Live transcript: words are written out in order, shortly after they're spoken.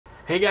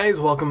Hey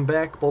guys, welcome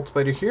back, Bolt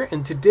Spider here,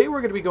 and today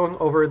we're going to be going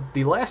over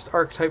the last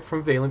archetype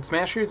from Valent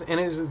Smashers, and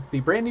it is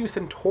the brand new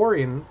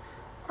Centurion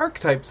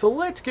archetype, so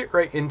let's get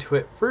right into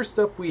it. First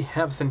up, we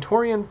have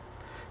Centurion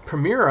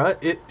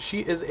Primera. She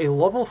is a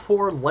level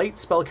 4 light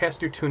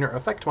spellcaster tuner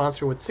effect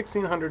monster with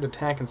 1600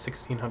 attack and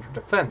 1600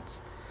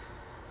 defense.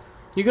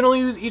 You can only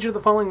use each of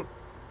the following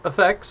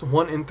effects,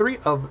 1 and 3,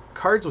 of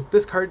cards with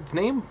this card's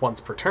name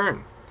once per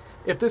turn.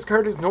 If this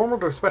card is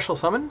normal or special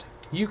summoned,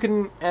 you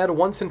can add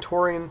one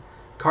Centurion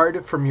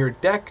card from your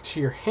deck to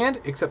your hand,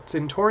 except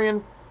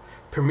Centurion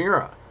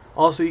Primera.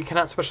 Also, you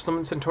cannot special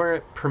summon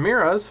Centurion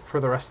Primeras for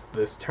the rest of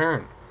this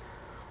turn.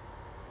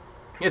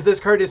 If this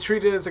card is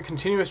treated as a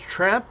continuous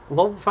trap,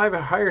 level 5 or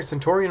higher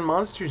Centurion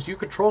monsters you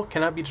control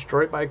cannot be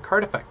destroyed by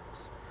card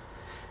effects.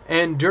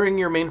 And during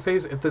your main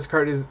phase, if this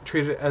card is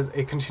treated as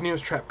a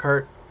continuous trap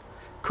card,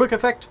 quick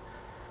effect,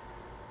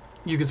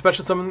 you can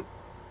special summon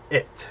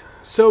it.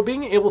 So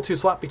being able to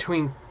swap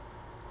between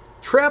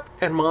trap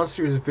and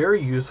monster is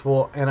very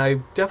useful, and I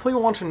definitely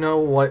want to know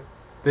what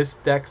this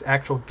deck's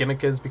actual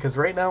gimmick is, because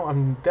right now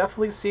I'm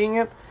definitely seeing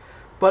it,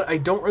 but I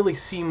don't really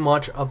see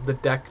much of the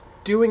deck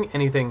doing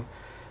anything,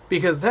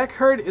 because that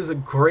card is a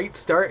great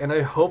start, and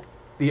I hope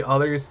the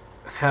others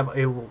have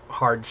a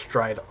hard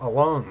stride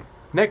along.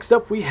 Next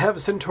up, we have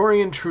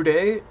Centurion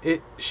Trude.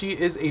 She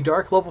is a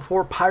dark level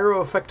 4 pyro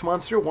effect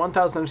monster,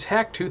 1000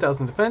 attack,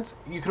 2000 defense.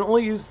 You can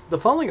only use the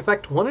following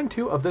effect, 1 and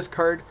 2 of this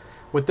card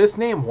with this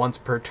name once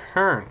per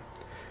turn.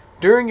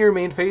 During your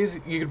main phase,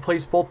 you can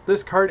place both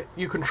this card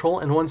you control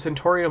and one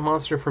Centurion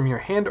monster from your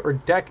hand or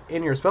deck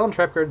in your spell and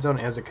trap card zone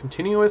as a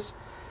continuous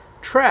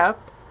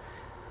trap.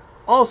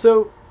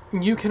 Also,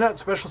 you cannot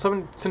special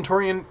summon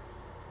Centurion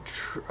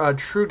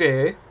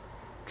Trudia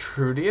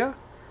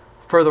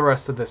for the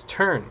rest of this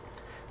turn.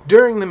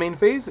 During the main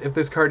phase, if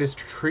this card is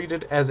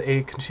treated as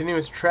a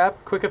continuous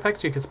trap, quick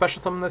effect, you can special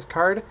summon this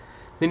card.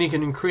 Then you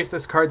can increase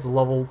this card's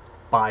level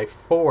by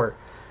 4.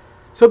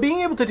 So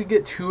being able to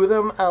get 2 of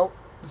them out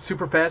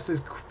super fast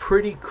is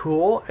pretty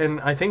cool,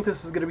 and I think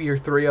this is going to be your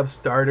 3-up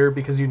starter,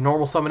 because you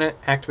normal summon it,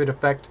 activate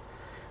effect,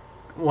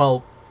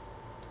 well,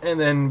 and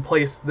then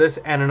place this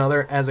and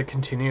another as a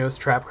continuous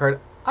trap card.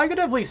 I could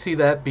definitely see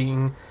that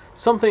being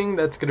something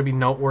that's going to be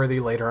noteworthy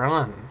later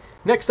on.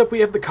 Next up,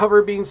 we have the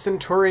cover being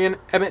Centurion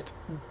Emmet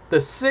the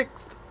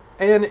 6th,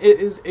 and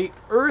it is a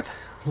Earth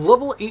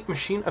level 8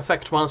 machine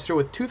effect monster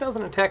with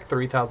 2000 attack,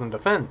 3000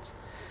 defense.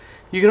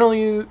 You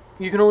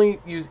can only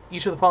use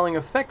each of the following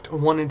effect,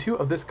 1 and 2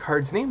 of this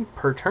card's name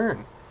per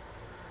turn.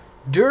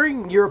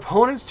 During your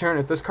opponent's turn,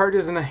 if this card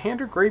is in the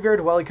hand or graveyard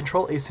while you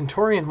control a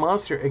Centurion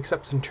monster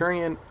except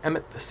Centurion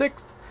Emmet the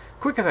 6th,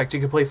 quick effect,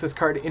 you can place this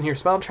card in your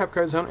spell and trap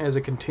card zone as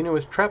a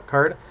continuous trap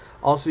card.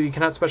 Also, you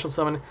cannot special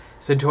summon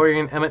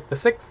Centurion Emmet the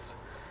 6th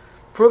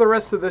for the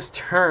rest of this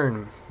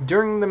turn.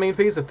 During the main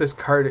phase, if this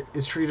card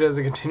is treated as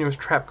a continuous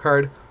trap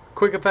card,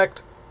 quick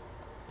effect,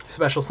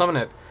 special summon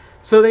it.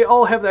 So they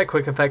all have that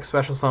quick effect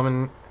special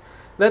summon.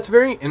 That's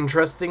very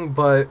interesting,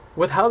 but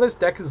with how this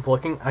deck is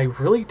looking, I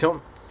really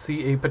don't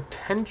see a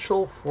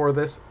potential for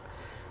this.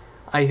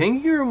 I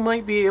think you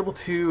might be able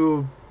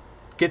to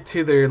get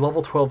to their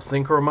level 12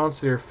 Synchro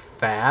monster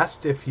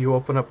fast if you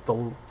open up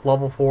the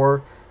level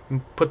 4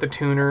 and put the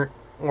tuner,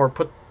 or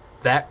put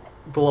the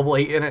level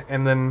 8 in it,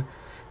 and then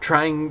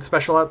try and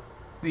special out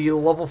the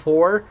level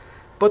 4.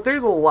 But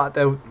there's a lot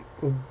that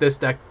this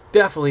deck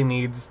definitely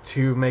needs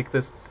to make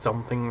this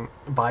something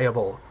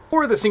viable.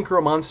 For the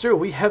Synchro monster,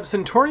 we have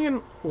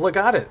Centurion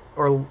Legatia.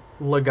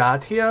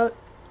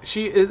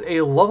 She is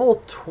a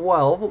level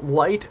 12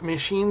 light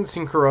machine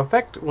synchro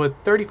effect with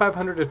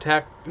 3500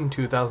 attack and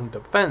 2000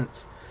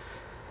 defense.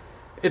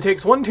 It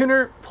takes 1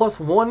 tuner plus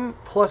 1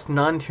 plus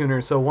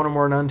non-tuner, so 1 or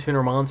more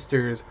non-tuner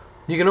monsters.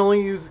 You can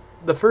only use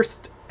the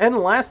first and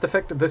last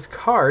effect of this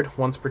card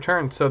once per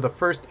turn, so the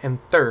first and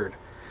third.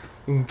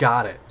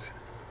 Got it.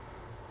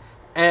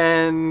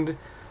 And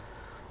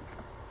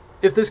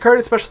if this card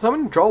is special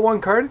summoned, draw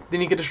 1 card,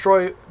 then you can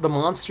destroy the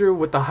monster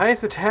with the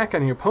highest attack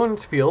on your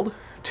opponent's field.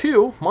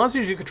 2,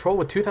 monsters you control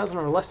with 2000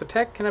 or less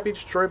attack cannot be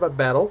destroyed by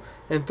battle.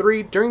 And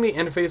 3, during the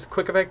end phase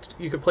quick effect,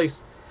 you can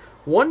place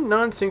 1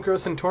 non-synchro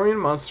Centurion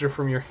monster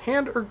from your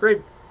hand or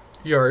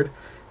graveyard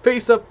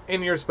face up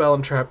in your spell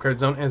and trap card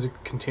zone as a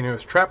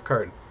continuous trap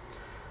card.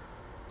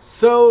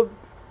 So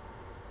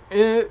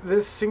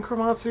this synchro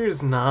monster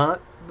is not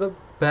the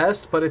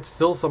best, but it's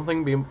still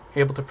something being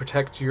able to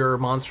protect your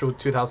monster with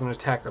 2000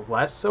 attack or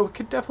less, so it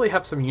could definitely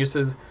have some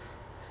uses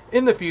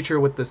in the future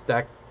with this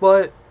deck,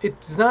 but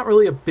it's not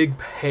really a big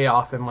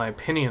payoff in my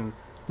opinion.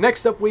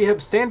 Next up, we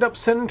have Stand Up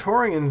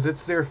Centurions.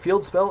 It's their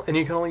field spell, and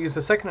you can only use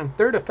the second and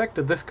third effect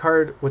of this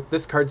card with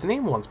this card's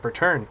name once per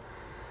turn.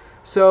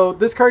 So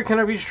this card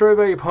cannot be destroyed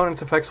by your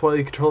opponent's effects while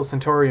you control a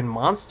Centurion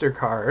monster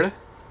card.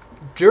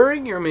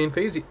 During your main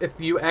phase,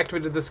 if you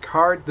activated this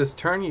card this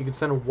turn, you can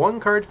send 1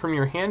 card from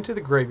your hand to the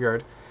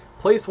graveyard,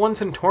 place 1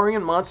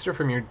 Centurion monster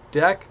from your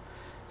deck,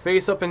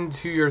 face up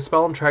into your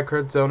spell and trap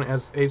card zone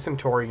as a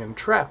Centurion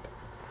trap.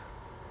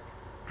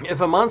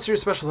 If a monster is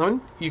special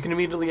summoned, you can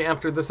immediately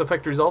after this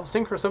effect resolve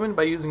synchro summon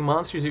by using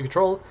monsters you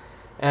control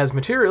as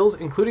materials,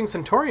 including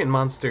Centurion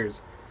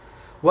monsters.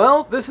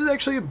 Well, this is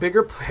actually a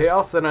bigger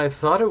payoff than I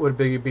thought it would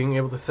be, being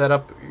able to set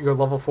up your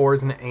level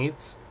 4s and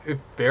 8s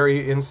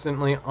very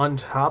instantly on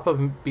top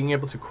of being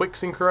able to quick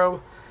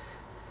synchro.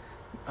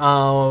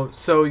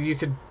 So you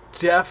could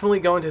definitely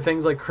go into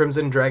things like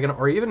Crimson Dragon,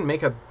 or even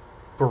make a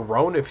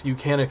Barone if you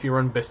can, if you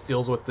run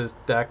Bastiles with this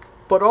deck.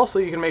 But also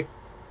you can make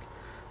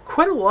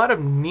quite a lot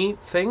of neat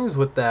things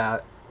with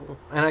that,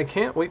 and I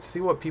can't wait to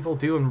see what people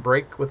do and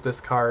break with this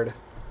card.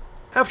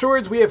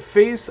 Afterwards, we have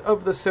Face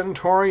of the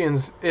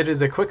Centurions. It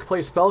is a quick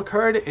play spell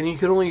card, and you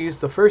can only use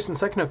the first and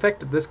second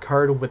effect of this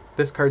card with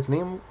this card's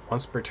name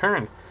once per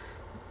turn.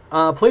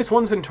 Place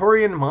one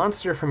Centurion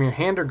monster from your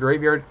hand or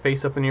graveyard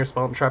face up in your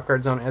spell and trap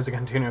card zone as a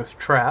continuous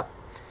trap.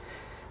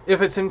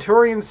 If a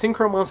Centurion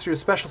Synchro monster is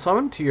special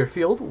summoned to your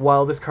field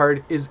while this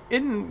card is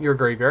in your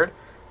graveyard,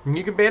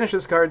 you can banish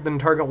this card, then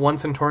target one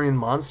Centurion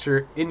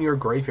monster in your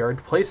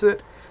graveyard, place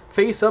it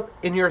face up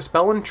in your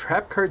spell and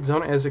trap card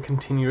zone as a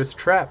continuous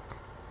trap.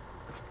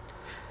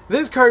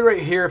 This card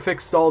right here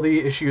fixed all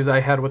the issues I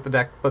had with the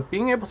deck, but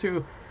being able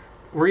to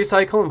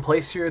recycle and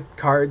place your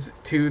cards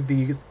to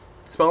the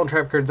spell and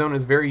trap card zone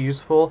is very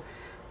useful.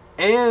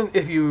 And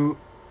if your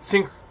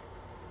Synchro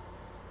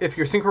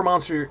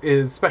monster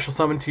is special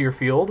summoned to your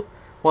field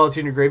while it's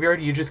in your graveyard,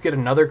 you just get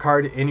another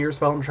card in your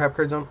spell and trap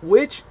card zone,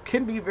 which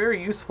can be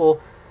very useful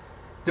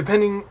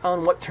depending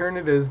on what turn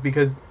it is,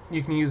 because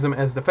you can use them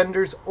as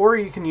defenders or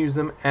you can use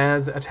them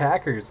as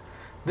attackers.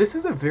 This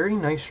is a very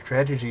nice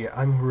strategy.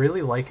 I'm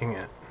really liking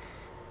it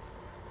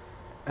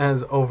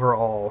as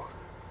overall.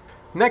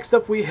 Next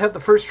up, we have the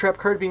first trap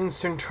card being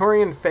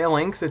Centurion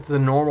Phalanx. It's the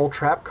normal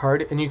trap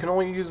card, and you can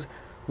only use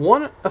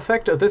one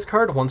effect of this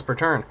card once per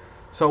turn,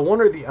 so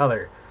one or the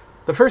other.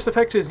 The first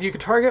effect is you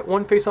can target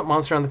one face-up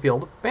monster on the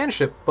field,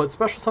 banish it, but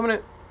special summon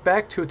it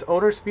back to its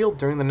owner's field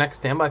during the next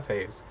standby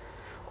phase.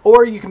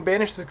 Or you can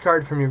banish this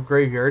card from your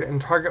graveyard and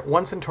target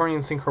one Centurion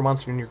Synchro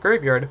monster in your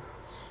graveyard,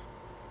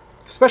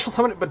 special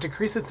summon it but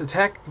decrease its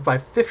attack by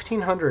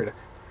 1500.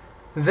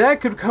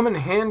 That could come in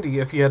handy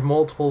if you had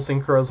multiple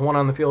Synchros, one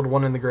on the field,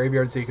 one in the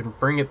graveyard, so you can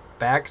bring it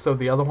back so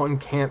the other one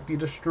can't be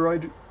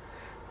destroyed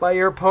by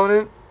your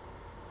opponent.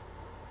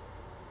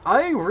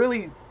 I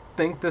really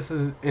think this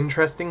is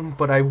interesting,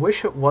 but I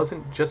wish it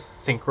wasn't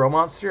just Synchro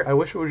monster. I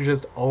wish it was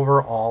just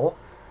overall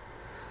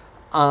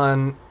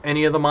on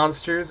any of the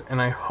monsters,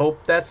 and I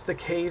hope that's the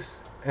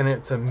case and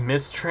it's a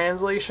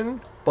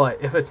mistranslation,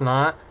 but if it's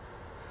not,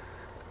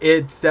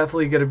 it's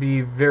definitely going to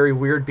be very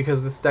weird,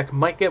 because this deck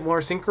might get more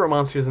Synchro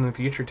monsters in the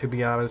future, to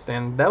be honest,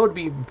 and that would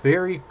be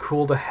very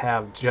cool to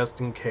have just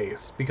in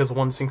case, because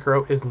one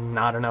Synchro is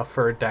not enough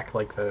for a deck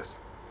like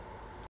this.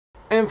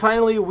 And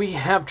finally, we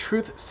have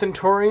Truth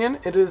Centurion.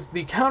 It is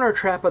the counter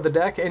trap of the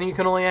deck, and you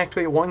can only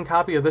activate one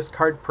copy of this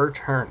card per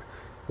turn.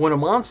 When a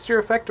monster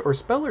effect or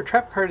spell or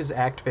trap card is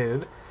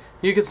activated,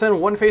 you can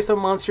send one face-up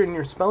monster in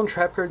your spell and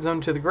trap card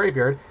zone to the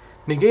graveyard,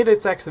 negate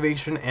its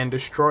activation, and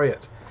destroy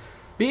it.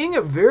 Being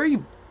a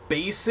very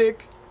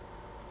basic,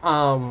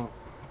 being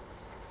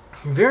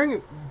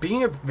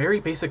a very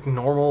basic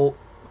normal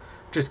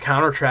just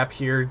counter trap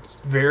here,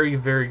 it's very,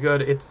 very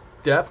good. It's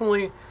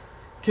definitely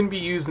can be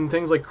used in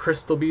things like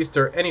Crystal Beast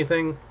or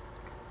anything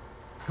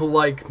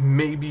like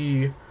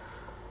maybe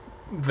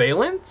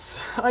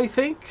Valence, I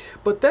think,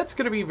 but that's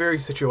going to be very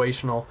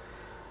situational.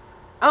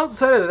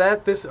 Outside of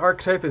that, this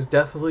archetype is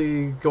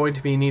definitely going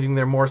to be needing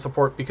their more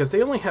support, because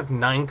they only have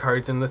 9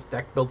 cards in this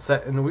deck build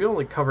set, and we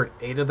only covered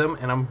 8 of them,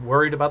 and I'm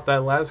worried about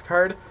that last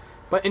card.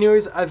 But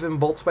anyways, I've been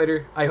Bolt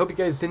Spider. I hope you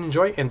guys did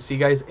enjoy, and see you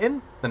guys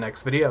in the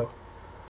next video.